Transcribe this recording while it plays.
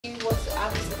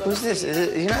Who's this?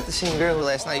 You're not the same girl who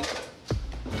last night.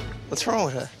 What's wrong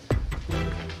with her?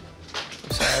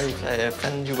 I'm sorry if I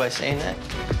offended you by saying that.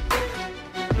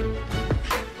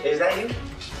 Is that you?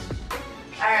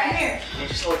 All right. Here. You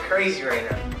just look crazy right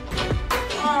now.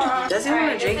 Does he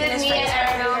want to drink in his face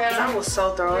right now? Because I will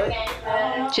so throw it.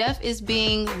 Jeff is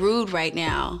being rude right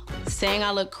now, saying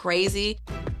I look crazy.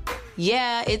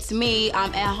 Yeah, it's me.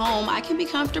 I'm at home. I can be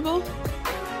comfortable.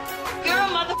 You're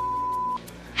a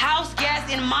house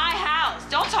guest in my house.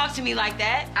 Don't talk to me like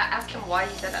that. I asked him why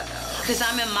he said that, though. Because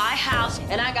I'm in my house,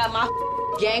 and I got my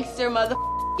gangster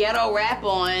ghetto rap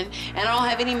on, and I don't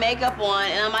have any makeup on,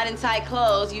 and I'm not in tight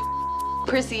clothes. You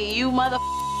prissy, you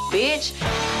bitch.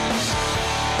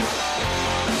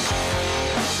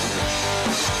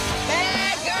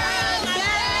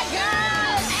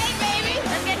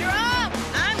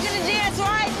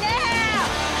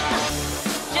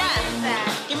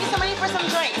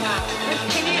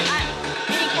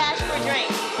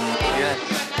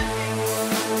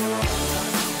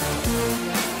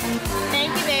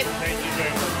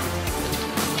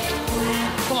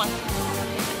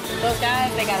 Those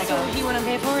guys, they gotta go. He wouldn't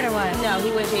pay for it or what? No, he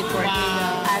wouldn't pay for it.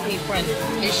 Wow. I paid for it.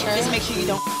 You sure? Just make sure you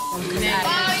don't. Oh,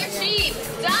 you're cheap.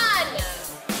 Done.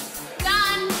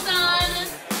 Done, son.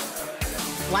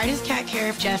 Why does Cat care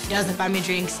if Jeff doesn't buy me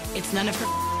drinks? It's none of her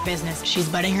business. She's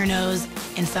butting her nose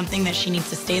in something that she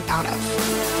needs to stay out of.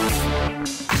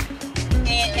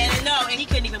 And he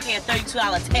couldn't even pay a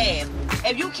 $32 tab.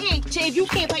 If you can't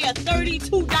pay a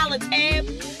 $32 tab,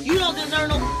 you don't deserve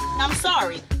no. I'm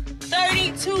sorry.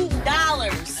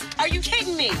 $32. Are you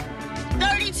kidding me?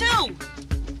 32.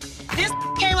 This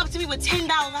came up to me with $10.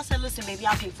 I said, listen, baby,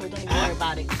 I'll pay for it. Don't even worry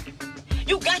about it.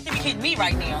 You got to be kidding me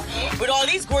right now. With all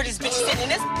these gorgeous bitches sitting in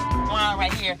this line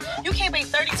right here. You can't pay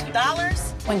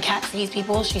 $32? When Cat sees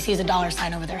people, she sees a dollar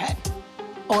sign over their head.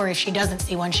 Or if she doesn't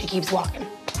see one, she keeps walking.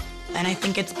 And I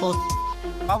think it's bull.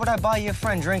 Why would I buy your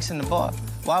friend drinks in the bar?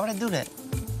 Why would I do that?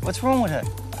 What's wrong with her?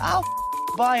 I'll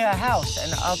buy a house,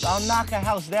 and I'll knock a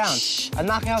house down. I'll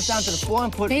knock a house down to the floor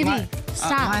and put my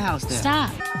house there.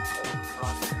 Stop.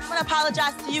 I'm gonna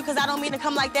apologize to you because I don't mean to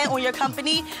come like that on your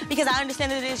company because I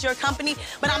understand that it is your company,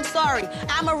 but I'm sorry.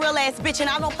 I'm a real ass bitch and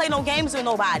I don't play no games with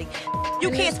nobody. You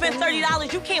can't spend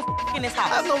 $30. You can't in this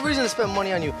house. I have no reason to spend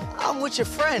money on you. I'm with your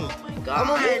friend. Oh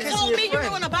my God. You told me you were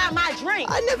gonna buy my drink.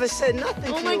 I never said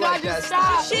nothing to you like that. just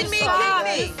stop. You shitting me and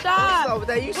kidding me. Stop. With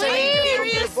that. You said you come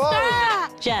to the bar.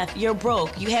 Stop. Jeff, you're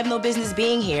broke. You have no business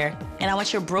being here, and I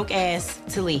want your broke ass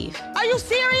to leave. Are you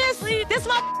serious? This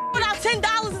my without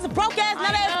 $10 is a broke ass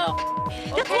nut ass.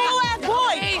 This slow ass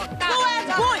boy. Slow ass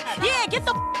boy. Yeah, get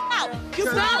the out. You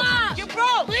broke. You're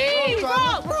broke. Please. You're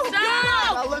broke.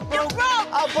 I look broke. You're broke.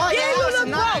 I'll buy Yeah, you look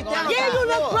broke. Yeah, you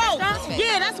look broke. Stop.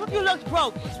 Yeah, that's when you look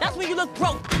broke. That's when you look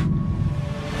broke.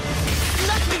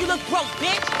 That's when you look broke,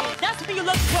 bitch. That's when you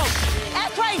look broke.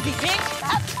 Act crazy, bitch.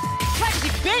 Act crazy,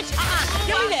 bitch.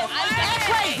 Give me that. Act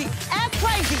crazy. Act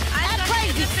crazy. Act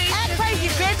crazy. Act crazy,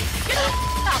 bitch. Get the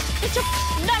out. Get your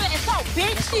nut ass out,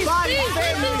 bitch. Please,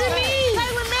 play with me.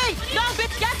 Play with me. No,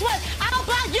 bitch, guess what? I'll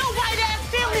buy your white ass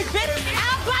family, bitch.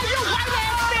 I'll buy your white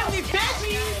ass family, bitch.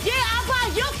 Yeah, I'll buy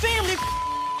your family.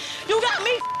 You got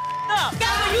me up.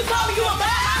 That's when you told me you were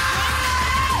bad.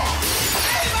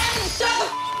 Everybody shut the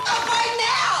up right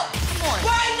now.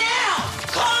 Right now.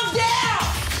 Calm down.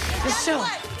 This show.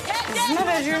 This is my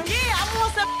bedroom. Yeah, I'm on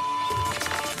some.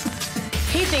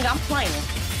 He think I'm playing.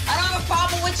 I don't have a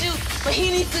problem with you, but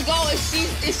he needs to go if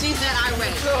she's that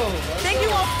irate. Think you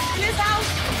want in this house?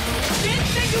 Bitch,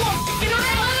 think you want in this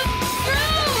house?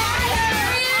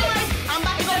 I'm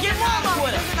about to go get mama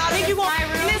with her. Think you want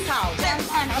in this house?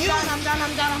 I'm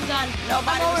done.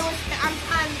 Nobody. I'm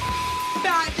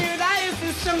done, dude. That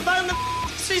is some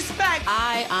disrespect.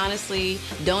 I honestly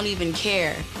don't even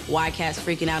care why Cat's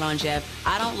freaking out on Jeff.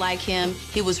 I don't like him.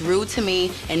 He was rude to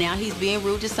me, and now he's being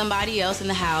rude to somebody else in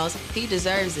the house. He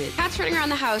deserves it. Cat's running around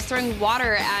the house throwing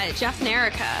water at Jeff and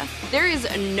Erica. There is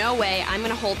no way I'm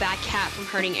gonna hold back Cat from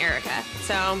hurting Erica.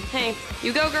 So, hey,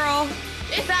 you go, girl.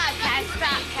 Stop, Cat.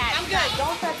 Stop, Cat. I'm good.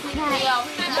 Don't touch me. Don't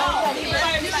touch me.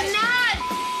 Do not.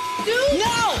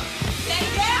 No! I'm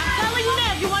telling you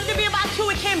now, if you want it to be about you,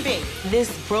 it can be. This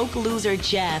broke loser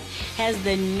Jeff has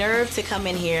the nerve to come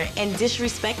in here and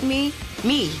disrespect me.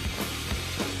 Me.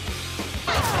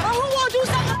 Who won't do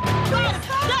something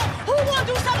about it? Who won't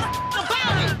do something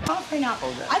about it? Stop right now.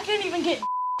 I can't even get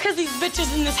because these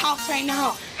bitches in this house right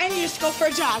now. I need to go for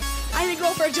a jog. I need to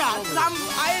go for a jog.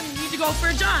 I need to go for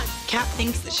a jog. Cat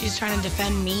thinks that she's trying to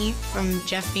defend me from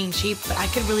Jeff being cheap, but I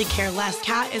could really care less.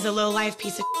 Cat is a low-life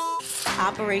piece of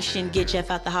Operation Get Jeff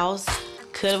Out the House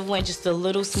could have went just a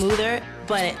little smoother,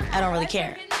 but I don't really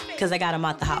care. because I got him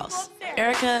out the house.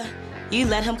 Erica, you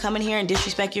let him come in here and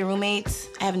disrespect your roommates,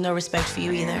 I have no respect for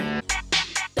you either.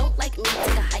 Don't like me,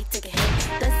 take a hike.